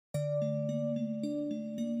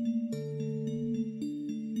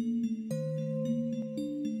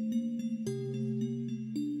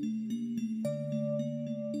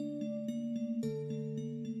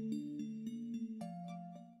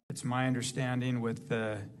my understanding with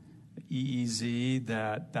the EEZ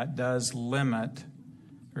that does limit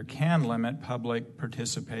or can limit public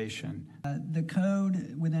participation. The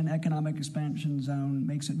code within economic expansion zone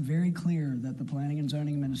makes it very clear that the planning and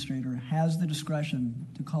zoning administrator has the discretion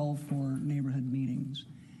to call for neighborhood meetings.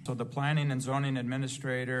 So the planning and zoning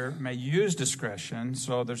administrator may use discretion,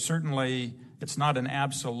 so there's certainly, it's not an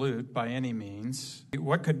absolute by any means.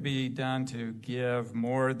 What could be done to give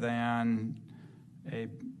more than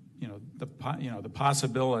the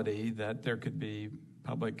possibility that there could be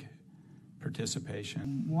public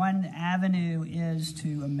participation? One avenue is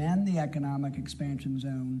to amend the economic expansion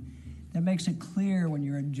zone that makes it clear when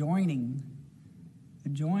you're adjoining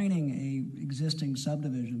a existing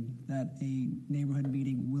subdivision that a neighborhood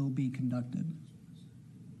meeting will be conducted.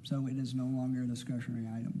 So it is no longer a discretionary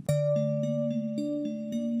item.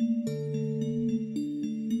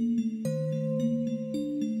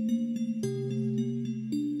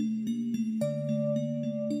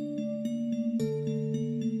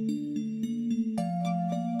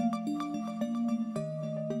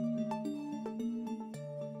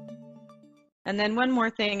 And then one more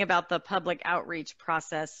thing about the public outreach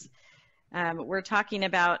process. We're talking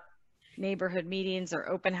about neighborhood meetings or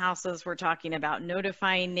open houses. We're talking about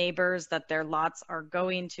notifying neighbors that their lots are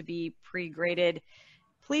going to be pre-graded.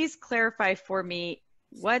 Please clarify for me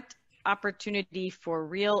what opportunity for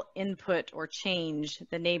real input or change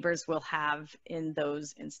the neighbors will have in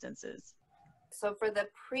those instances. So for the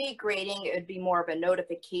pre-grading, it would be more of a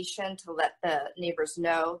notification to let the neighbors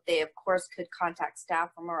know. They, of course, could contact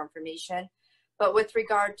staff for more information. But with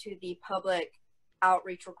regard to the public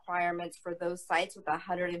outreach requirements for those sites with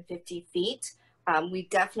 150 feet, we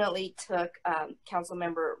definitely took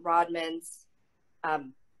Councilmember Rodman's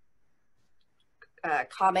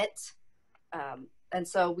comment. And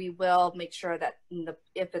so we will make sure that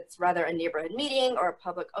if it's rather a neighborhood meeting or a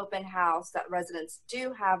public open house, that residents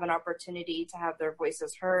do have an opportunity to have their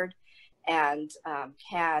voices heard and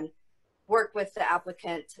can work with the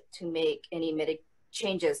applicant to make any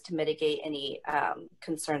changes to mitigate any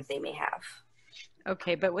concerns they may have.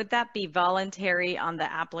 Okay, but would that be voluntary on the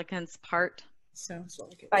applicant's part? Sounds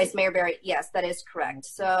like it. Vice Mayor Barry, yes, that is correct.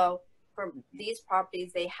 So for these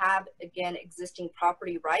properties, they have, again, existing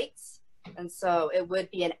property rights. And so it would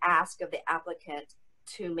be an ask of the applicant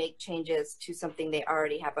to make changes to something they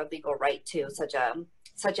already have a legal right to,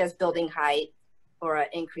 such as building height or an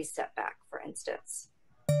increased setback, for instance.